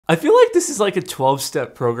I feel like this is like a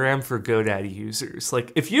 12-step program for GoDaddy users.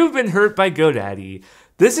 Like, if you've been hurt by GoDaddy,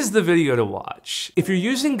 this is the video to watch. If you're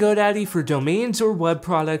using GoDaddy for domains or web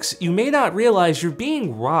products, you may not realize you're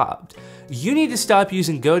being robbed. You need to stop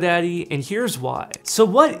using GoDaddy, and here's why. So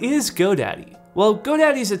what is GoDaddy? Well,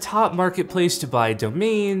 GoDaddy is a top marketplace to buy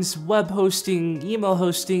domains, web hosting, email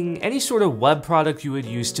hosting, any sort of web product you would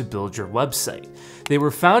use to build your website. They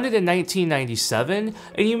were founded in 1997,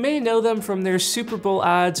 and you may know them from their Super Bowl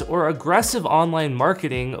ads or aggressive online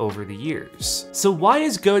marketing over the years. So why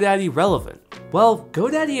is GoDaddy relevant? Well,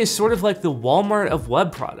 GoDaddy is sort of like the Walmart of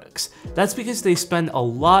web products. That's because they spend a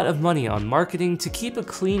lot of money on marketing to keep a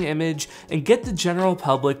clean image and get the general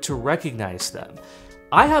public to recognize them.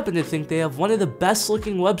 I happen to think they have one of the best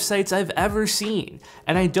looking websites I've ever seen,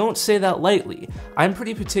 and I don't say that lightly. I'm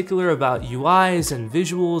pretty particular about UIs and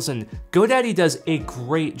visuals, and GoDaddy does a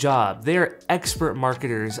great job. They are expert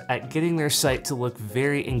marketers at getting their site to look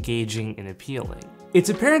very engaging and appealing. It's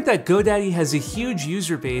apparent that GoDaddy has a huge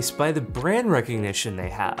user base by the brand recognition they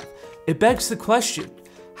have. It begs the question,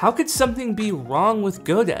 how could something be wrong with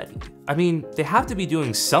GoDaddy? I mean, they have to be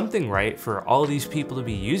doing something right for all these people to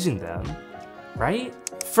be using them, right?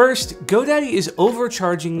 First, GoDaddy is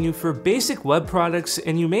overcharging you for basic web products,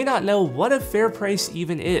 and you may not know what a fair price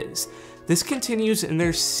even is. This continues in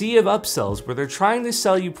their sea of upsells, where they're trying to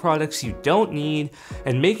sell you products you don't need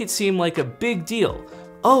and make it seem like a big deal.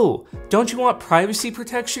 Oh, don't you want privacy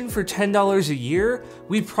protection for $10 a year?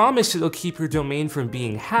 We promise it'll keep your domain from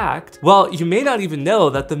being hacked. Well, you may not even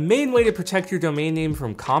know that the main way to protect your domain name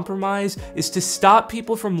from compromise is to stop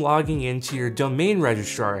people from logging into your domain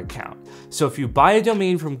registrar account. So if you buy a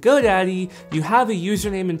domain from GoDaddy, you have a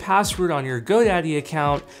username and password on your GoDaddy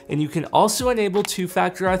account, and you can also enable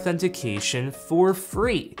two-factor authentication for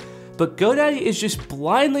free. But GoDaddy is just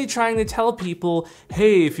blindly trying to tell people,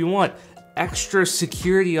 hey, if you want extra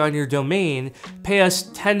security on your domain, pay us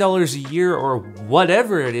 $10 a year or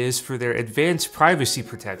whatever it is for their advanced privacy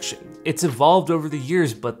protection. It's evolved over the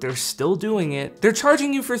years, but they're still doing it. They're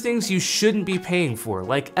charging you for things you shouldn't be paying for,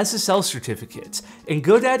 like SSL certificates, and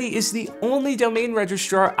GoDaddy is the only domain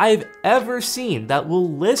registrar I've ever seen that will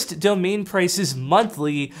list domain prices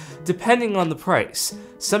monthly depending on the price.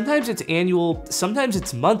 Sometimes it's annual, sometimes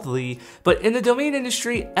it's monthly, but in the domain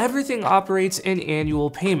industry, everything operates in annual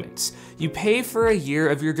payments. You pay for a year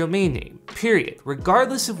of your domain name, period,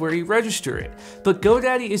 regardless of where you register it. But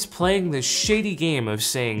GoDaddy is playing this shady game of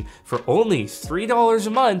saying, for only $3 a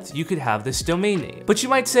month, you could have this domain name. But you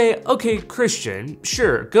might say, okay, Christian,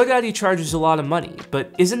 sure, GoDaddy charges a lot of money,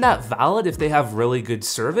 but isn't that valid if they have really good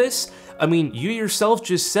service? I mean, you yourself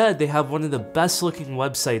just said they have one of the best looking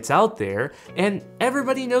websites out there, and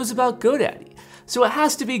everybody knows about GoDaddy. So it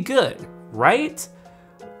has to be good, right?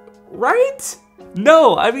 Right?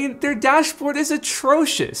 No, I mean, their dashboard is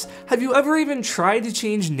atrocious. Have you ever even tried to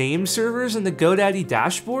change name servers in the GoDaddy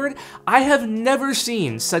dashboard? I have never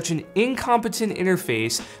seen such an incompetent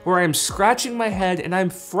interface where I'm scratching my head and I'm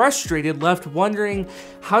frustrated, left wondering,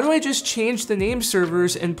 how do I just change the name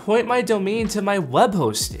servers and point my domain to my web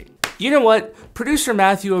hosting? You know what? Producer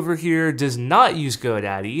Matthew over here does not use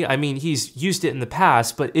GoDaddy. I mean, he's used it in the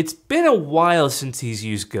past, but it's been a while since he's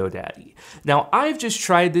used GoDaddy. Now, I've just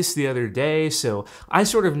tried this the other day, so I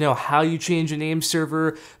sort of know how you change a name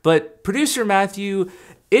server, but Producer Matthew,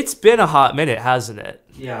 it's been a hot minute, hasn't it?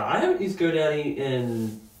 Yeah, I haven't used GoDaddy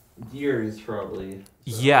in years, probably. So.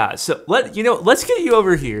 Yeah, so let's get you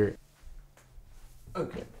over here.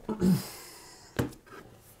 Okay.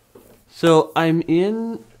 So I'm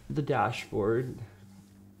in the dashboard,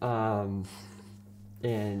 and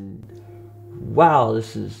wow,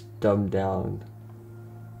 this is dumbed down.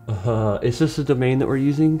 Is this the domain that we're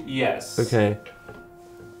using? Yes. Okay.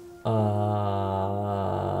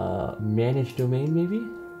 Manage domain, maybe?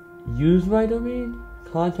 Use my domain?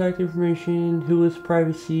 Contact information, who is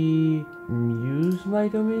privacy, use my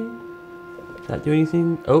domain? Does that do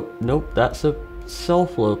anything? Oh, nope, that's a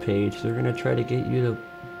self-flow page. They're gonna try to get you to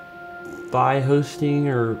buy hosting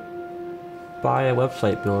or buy a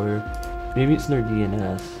website builder. Maybe it's in their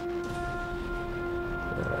DNS.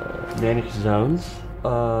 Manage zones.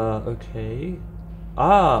 Okay.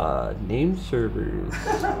 Name servers.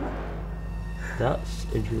 That's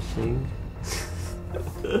interesting.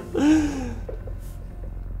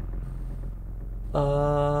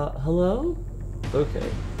 Hello? Okay.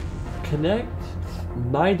 Connect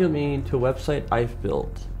my domain to a website I've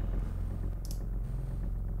built.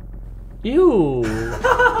 Ew.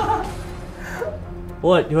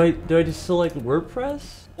 What, do I just select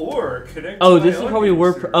WordPress? Or connect Oh, this is probably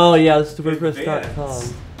WordPress. Oh yeah, this is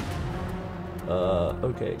WordPress.com.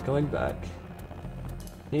 Okay, going back.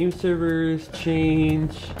 Name servers,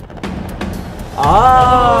 change.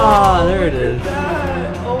 Ah, there it is.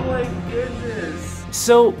 Oh my goodness.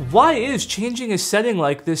 So why is changing a setting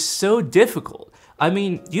like this so difficult? I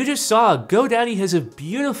mean, you just saw GoDaddy has a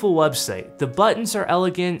beautiful website. The buttons are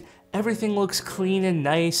elegant, everything looks clean and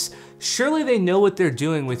nice. Surely they know what they're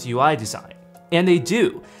doing with UI design. And they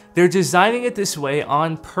do. They're designing it this way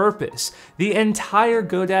on purpose. The entire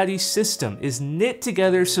GoDaddy system is knit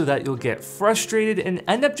together so that you'll get frustrated and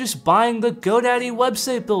end up just buying the GoDaddy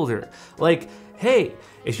website builder. Like, hey,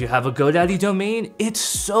 if you have a GoDaddy domain, it's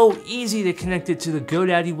so easy to connect it to the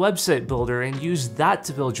GoDaddy website builder and use that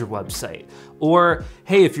to build your website. Or,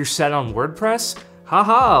 hey, if you're set on WordPress,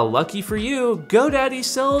 haha, lucky for you, GoDaddy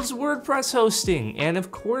sells WordPress hosting. And of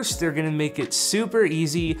course, they're gonna make it super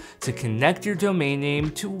easy to connect your domain name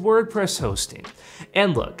to WordPress hosting.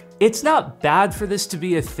 And look, it's not bad for this to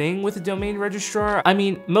be a thing with a domain registrar. I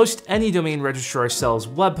mean, most any domain registrar sells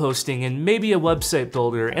web hosting and maybe a website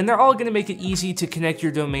builder, and they're all gonna make it easy to connect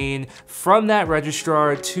your domain from that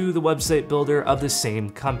registrar to the website builder of the same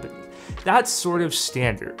company. That's sort of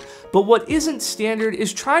standard. But what isn't standard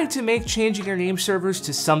is trying to make changing your name servers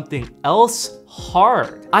to something else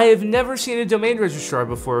hard. I have never seen a domain registrar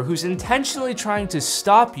before who's intentionally trying to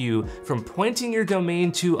stop you from pointing your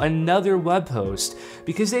domain to another web host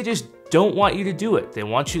because they just don't want you to do it. They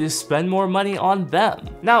want you to spend more money on them.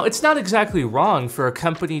 Now, it's not exactly wrong for a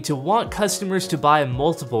company to want customers to buy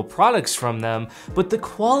multiple products from them, but the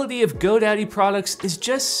quality of GoDaddy products is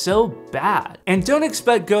just so bad. And don't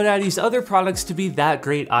expect GoDaddy's other products to be that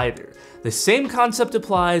great either. The same concept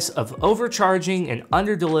applies of overcharging and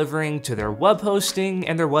under-delivering to their web hosting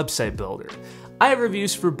and their website builder. I have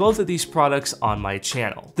reviews for both of these products on my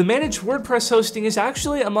channel. The managed WordPress hosting is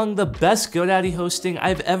actually among the best GoDaddy hosting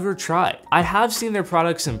I've ever tried. I have seen their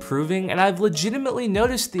products improving, and I've legitimately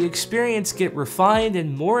noticed the experience get refined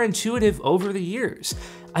and more intuitive over the years.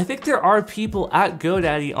 I think there are people at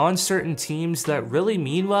GoDaddy on certain teams that really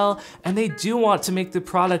mean well, and they do want to make the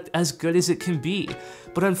product as good as it can be.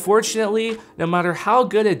 But unfortunately, no matter how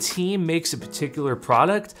good a team makes a particular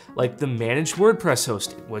product, like the managed WordPress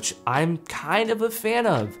hosting, which I'm kind of a fan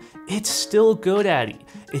of, it's still GoDaddy.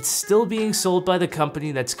 It's still being sold by the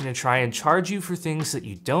company that's gonna try and charge you for things that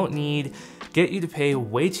you don't need, get you to pay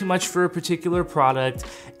way too much for a particular product,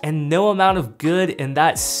 and no amount of good in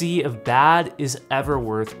that sea of bad is ever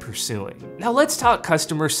worth pursuing. Now let's talk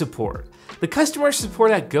customer support. The customer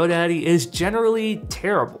support at GoDaddy is generally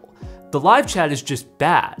terrible. The live chat is just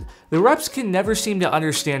bad. The reps can never seem to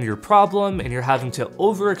understand your problem and you're having to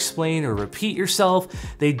over-explain or repeat yourself.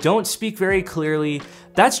 They don't speak very clearly.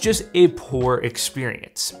 That's just a poor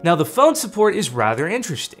experience. Now the phone support is rather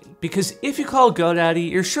interesting because if you call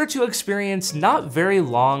GoDaddy, you're sure to experience not very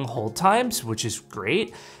long hold times, which is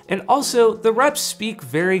great. And also the reps speak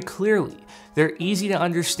very clearly. They're easy to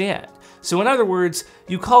understand. So in other words,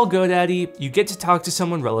 you call GoDaddy, you get to talk to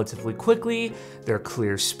someone relatively quickly, they're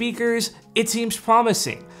clear speakers, it seems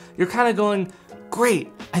promising. You're kind of going,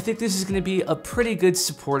 great, I think this is gonna be a pretty good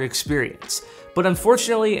support experience. But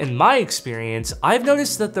unfortunately, in my experience, I've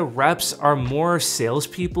noticed that the reps are more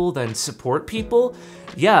salespeople than support people.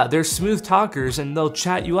 Yeah, they're smooth talkers and they'll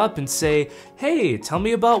chat you up and say, hey, tell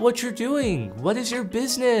me about what you're doing. What is your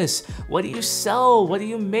business? What do you sell? What do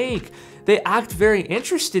you make? They act very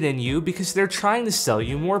interested in you because they're trying to sell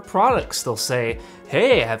you more products. They'll say,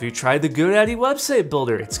 hey, have you tried the GoDaddy website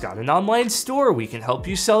builder? It's got an online store. We can help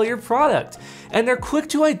you sell your product. And they're quick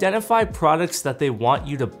to identify products that they want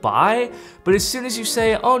you to buy. But as soon as you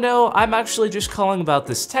say, oh no, I'm actually just calling about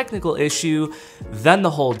this technical issue, then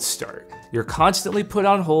the holds start. You're constantly put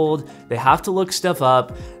on hold, they have to look stuff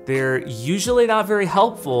up, they're usually not very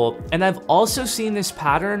helpful, and I've also seen this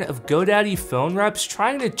pattern of GoDaddy phone reps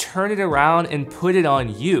trying to turn it around and put it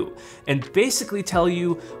on you, and basically tell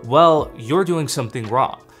you, well, you're doing something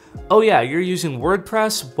wrong. Oh yeah, you're using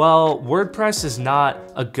WordPress? Well, WordPress is not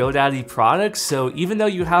a GoDaddy product, so even though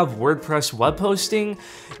you have WordPress web hosting,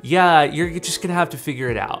 yeah, you're just gonna have to figure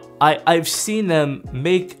it out. I've seen them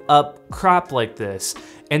make up crap like this,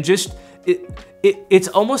 and just, it's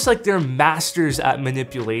almost like they're masters at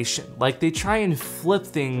manipulation. Like they try and flip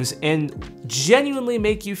things and genuinely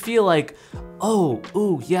make you feel like, oh,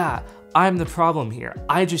 ooh, yeah, I'm the problem here.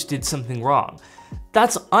 I just did something wrong.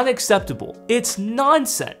 That's unacceptable. It's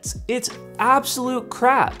nonsense. It's absolute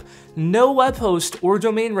crap. No web host or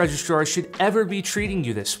domain registrar should ever be treating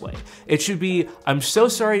you this way. It should be, I'm so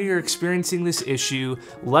sorry you're experiencing this issue,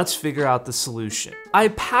 let's figure out the solution. I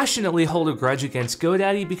passionately hold a grudge against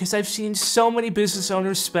GoDaddy because I've seen so many business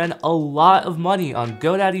owners spend a lot of money on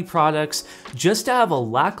GoDaddy products just to have a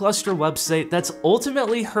lackluster website that's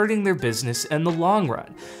ultimately hurting their business in the long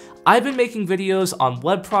run. I've been making videos on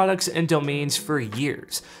web products and domains for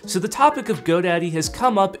years, so the topic of GoDaddy has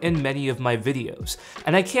come up in many of my videos,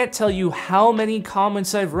 and I can't tell you how many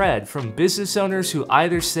comments I've read from business owners who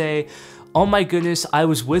either say, "Oh my goodness, I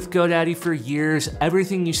was with GoDaddy for years,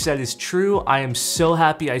 everything you said is true, I am so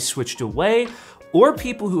happy I switched away," or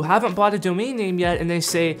people who haven't bought a domain name yet and they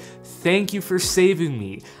say, "Thank you for saving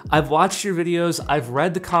me. I've watched your videos, I've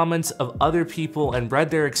read the comments of other people and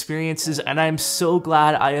read their experiences, and I'm so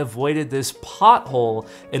glad I avoided this pothole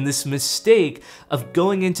and this mistake of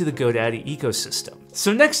going into the GoDaddy ecosystem."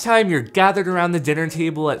 So next time you're gathered around the dinner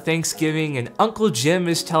table at Thanksgiving and Uncle Jim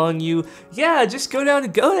is telling you, "Yeah, just go down to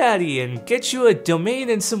GoDaddy and get you a domain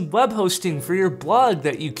and some web hosting for your blog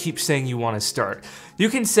that you keep saying you want to start," you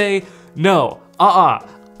can say, "No,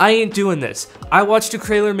 I ain't doing this. I watched a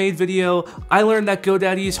Kraler-made video. I learned that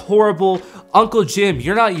GoDaddy is horrible. Uncle Jim,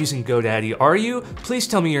 you're not using GoDaddy, are you? Please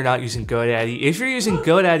tell me you're not using GoDaddy. If you're using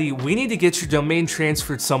GoDaddy, we need to get your domain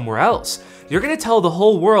transferred somewhere else. You're gonna tell the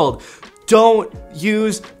whole world, don't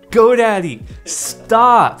use GoDaddy.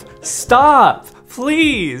 Stop,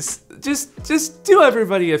 please. Just do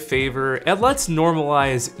everybody a favor and let's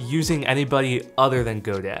normalize using anybody other than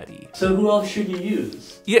GoDaddy." So who else should you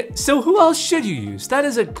use? Yeah, so who else should you use? That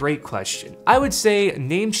is a great question. I would say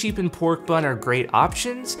Namecheap and Porkbun are great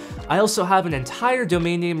options. I also have an entire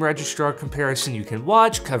domain name registrar comparison you can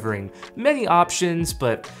watch covering many options,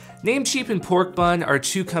 but Namecheap and Porkbun are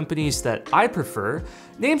two companies that I prefer.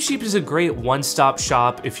 Namecheap is a great one-stop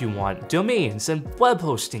shop if you want domains and web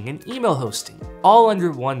hosting and email hosting, all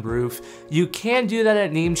under one roof. You can do that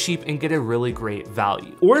at Namecheap and get a really great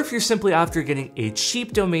value. Or if you're simply after getting a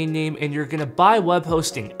cheap domain name and you're gonna buy web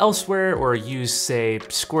hosting elsewhere or use, say,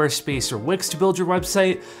 Squarespace or Wix to build your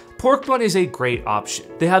website, Porkbun is a great option.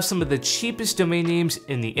 They have some of the cheapest domain names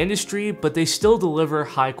in the industry, but they still deliver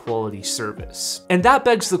high quality service. And that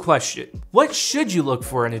begs the question, what should you look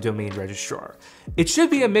for in a domain registrar? It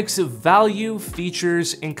should be a mix of value,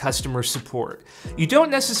 features, and customer support. You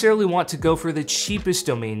don't necessarily want to go for the cheapest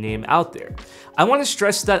domain name out there. I want to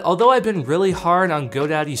stress that although I've been really hard on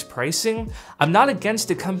GoDaddy's pricing, I'm not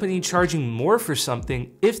against a company charging more for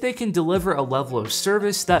something if they can deliver a level of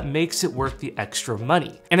service that makes it worth the extra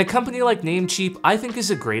money. And a company like Namecheap, I think,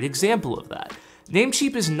 is a great example of that.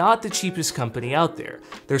 Namecheap is not the cheapest company out there.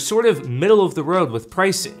 They're sort of middle of the road with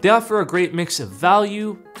pricing. They offer a great mix of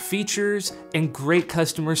value, features, and great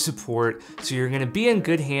customer support, so you're gonna be in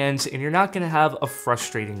good hands and you're not gonna have a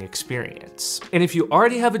frustrating experience. And if you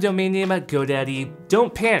already have a domain name at GoDaddy,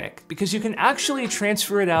 don't panic, because you can actually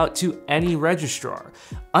transfer it out to any registrar.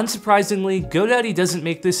 Unsurprisingly, GoDaddy doesn't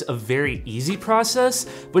make this a very easy process,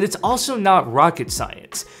 but it's also not rocket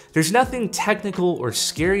science. There's nothing technical or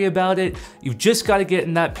scary about it. You've just got to get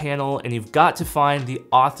in that panel and you've got to find the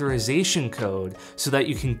authorization code so that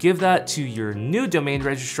you can give that to your new domain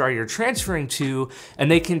registrar you're transferring to, and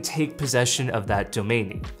they can take possession of that domain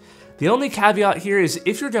name. The only caveat here is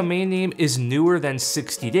if your domain name is newer than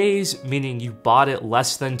 60 days, meaning you bought it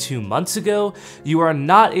less than 2 months ago, you are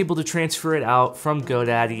not able to transfer it out from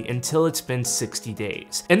GoDaddy until it's been 60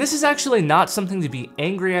 days. And this is actually not something to be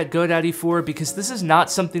angry at GoDaddy for, because this is not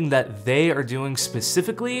something that they are doing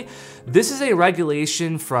specifically. This is a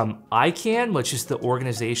regulation from ICANN, which is the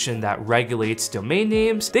organization that regulates domain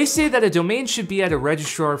names. They say that a domain should be at a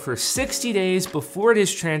registrar for 60 days before it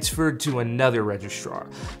is transferred to another registrar.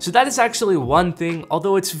 So that is actually one thing.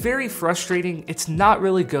 Although it's very frustrating, it's not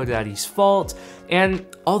really GoDaddy's fault. And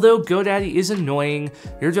although GoDaddy is annoying,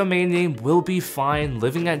 your domain name will be fine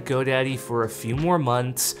living at GoDaddy for a few more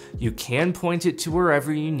months. You can point it to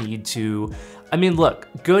wherever you need to. I mean, look,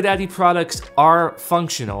 GoDaddy products are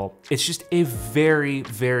functional. It's just a very,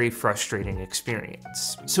 very frustrating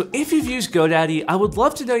experience. So if you've used GoDaddy, I would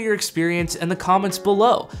love to know your experience in the comments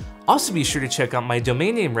below. Also be sure to check out my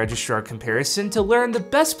domain name registrar comparison to learn the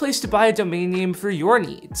best place to buy a domain name for your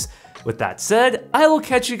needs. With that said, I will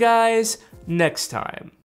catch you guys next time.